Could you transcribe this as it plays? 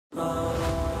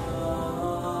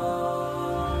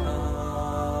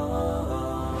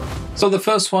So the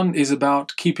first one is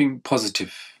about keeping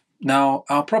positive. Now,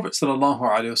 our Prophet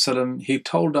ﷺ, he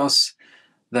told us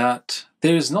that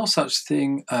there is no such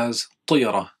thing as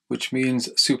طيرة, which means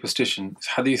superstition. This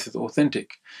hadith is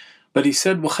authentic. But he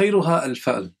said, وَخَيْرُهَا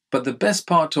الْفَأْلِ. But the best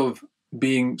part of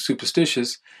being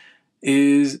superstitious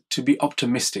is to be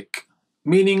optimistic,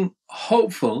 meaning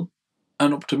hopeful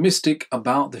and optimistic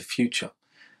about the future.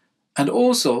 And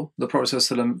also, the Prophet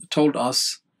ﷺ told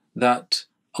us that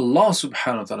Allah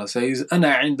subhanahu wa ta'ala says,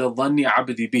 أَنَا عِنْدَ الظَّنِّ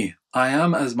عَبْدِي بِهِ. I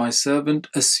am as my servant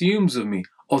assumes of me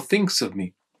or thinks of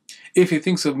me. If he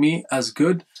thinks of me as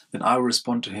good, then I will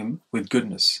respond to him with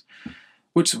goodness.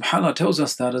 Which subhanAllah tells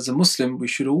us that as a Muslim, we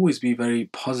should always be very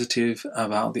positive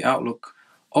about the outlook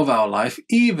of our life,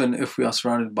 even if we are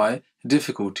surrounded by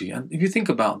difficulty. And if you think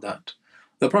about that,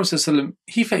 the Prophet ﷺ,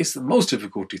 he faced the most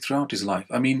difficulty throughout his life.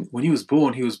 I mean, when he was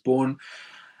born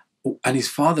and his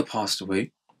father passed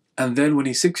away. And then when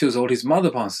he's 6 years old, his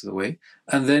mother passes away.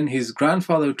 And then his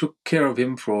grandfather who took care of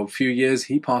him for a few years,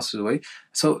 he passes away.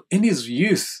 So in his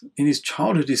youth, in his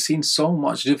childhood, he's seen so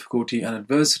much difficulty and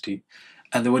adversity.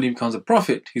 And then when he becomes a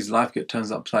prophet, his life gets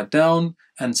turned upside down,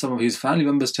 and some of his family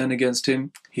members turn against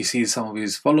him. He sees some of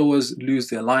his followers lose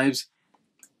their lives.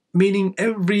 Meaning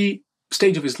every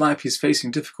stage of his life he's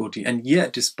facing difficulty. And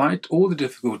yet, despite all the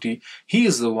difficulty, he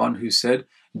is the one who said,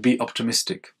 be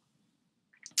optimistic.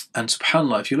 And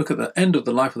subhanAllah, if you look at the end of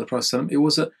the life of the Prophet, it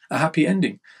was a happy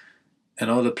ending. You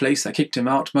know, the place that kicked him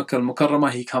out, Makkah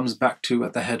al-Mukarramah, he comes back to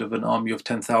at the head of an army of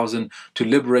 10,000 to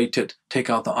liberate it, take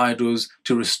out the idols,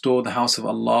 to restore the house of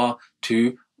Allah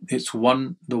to the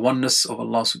oneness of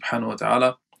Allah subhanahu wa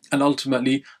ta'ala. And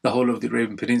ultimately, the whole of the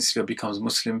Arabian Peninsula becomes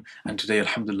Muslim. And today,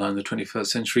 alhamdulillah, in the 21st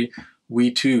century, we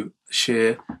too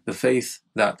share the faith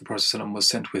that the Prophet ﷺ was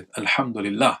sent with.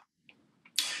 Alhamdulillah.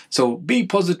 So be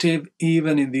positive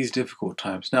even in these difficult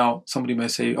times. Now, somebody may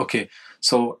say, okay,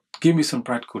 so give me some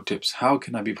practical tips. How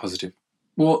can I be positive?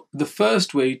 Well, the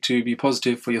first way to be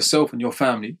positive for yourself and your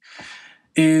family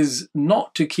is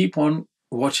not to keep on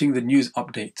watching the news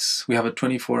updates. We have a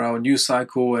 24-hour news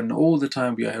cycle, and all the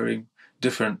time we are hearing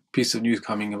different pieces of news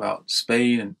coming about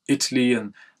Spain and Italy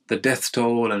and the death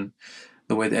toll and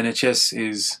the way the NHS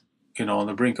is, on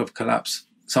the brink of collapse.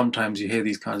 Sometimes you hear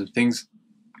these kinds of things.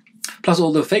 Plus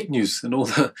all the fake news and all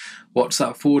the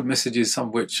WhatsApp forward messages, some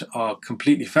of which are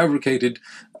completely fabricated.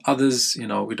 Others,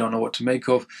 we don't know what to make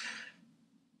of.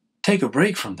 Take a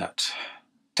break from that.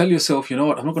 Tell yourself, you know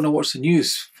what, I'm not going to watch the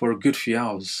news for a good few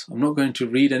hours. I'm not going to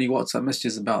read any WhatsApp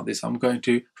messages about this. I'm going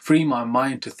to free my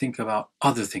mind to think about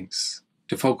other things,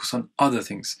 to focus on other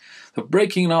things. So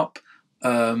breaking up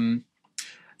the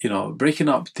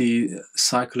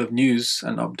cycle of news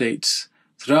and updates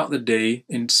throughout the day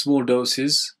in small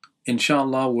doses,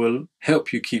 inshallah, will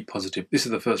help you keep positive. This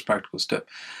is the first practical step.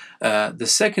 The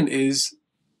second is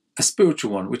a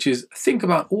spiritual one, which is think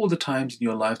about all the times in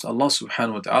your life that Allah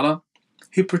subhanahu wa ta'ala,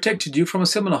 He protected you from a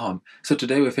similar harm. So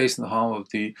today we're facing the harm of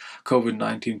the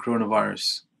COVID-19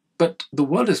 coronavirus. But the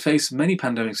world has faced many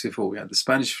pandemics before. We had the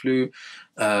Spanish flu,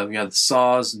 we had the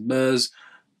SARS, MERS,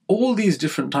 all these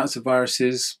different types of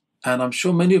viruses. And I'm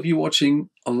sure many of you watching,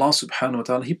 Allah subhanahu wa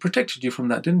ta'ala, He protected you from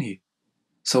that, didn't He?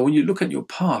 So when you look at your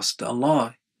past,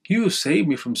 Allah, you have saved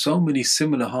me from so many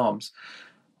similar harms.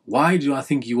 Why do I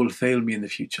think you will fail me in the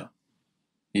future?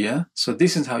 Yeah? So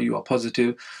this is how you are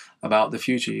positive about the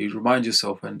future. You remind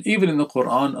yourself. And even in the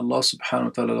Quran, Allah subhanahu wa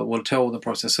ta'ala will tell the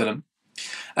Prophet ﷺ,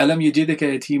 أَلَمْ يَجِدَكَ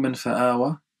يَتِيمًا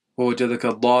فَآوَى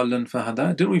وَوَجَدَكَ ضَالًا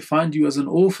فَهَدَى. Didn't we find you as an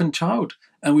orphan child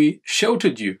and we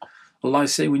sheltered you? Allah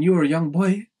is saying, when you were a young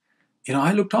boy,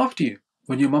 I looked after you.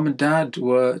 When your mum and dad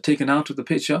were taken out of the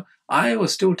picture, I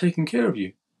was still taking care of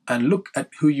you. And look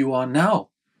at who you are now.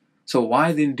 So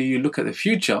why then do you look at the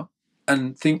future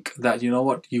and think that, you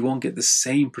won't get the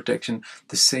same protection,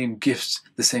 the same gifts,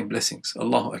 the same blessings?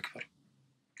 Allahu Akbar.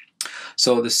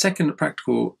 So the second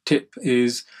practical tip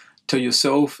is tell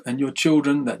yourself and your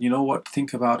children that,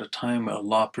 think about a time where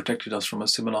Allah protected us from a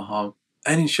similar harm.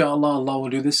 And inshallah, Allah will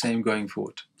do the same going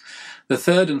forward. The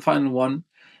third and final one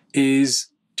is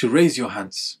to raise your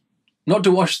hands. Not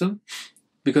to wash them,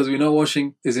 because we know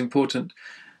washing is important,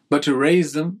 but to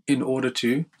raise them in order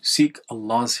to seek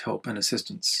Allah's help and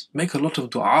assistance. Make a lot of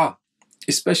dua,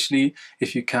 especially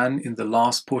if you can in the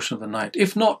last portion of the night.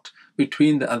 If not,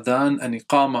 between the adhan and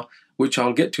iqamah, which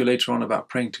I'll get to later on about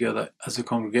praying together as a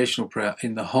congregational prayer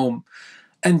in the home.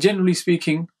 And generally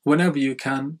speaking, whenever you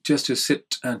can, just to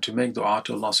sit and to make dua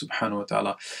to Allah subhanahu wa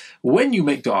ta'ala. When you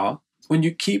make dua, when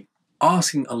you keep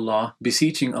asking Allah,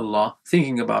 beseeching Allah,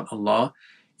 thinking about Allah,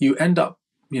 you end up,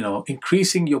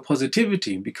 increasing your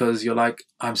positivity, because you're like,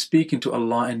 I'm speaking to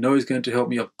Allah and know He's going to help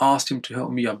me. I've asked Him to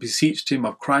help me. I've beseeched Him.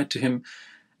 I've cried to Him.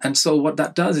 And so what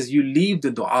that does is you leave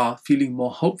the dua feeling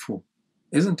more hopeful,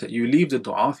 isn't it? You leave the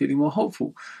dua feeling more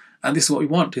hopeful. And this is what we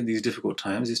want in these difficult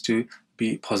times, is to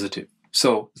be positive.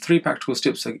 So the three practical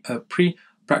steps,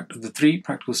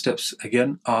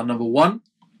 again are: number one,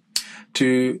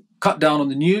 to cut down on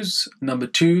the news; number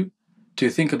two, to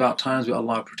think about times where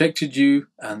Allah protected you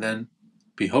and then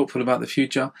be hopeful about the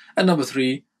future; and number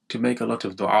three, to make a lot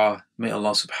of dua. May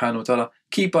Allah subhanahu wa ta'ala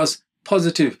keep us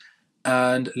positive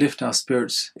and lift our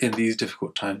spirits in these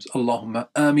difficult times. Allahumma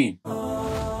ameen.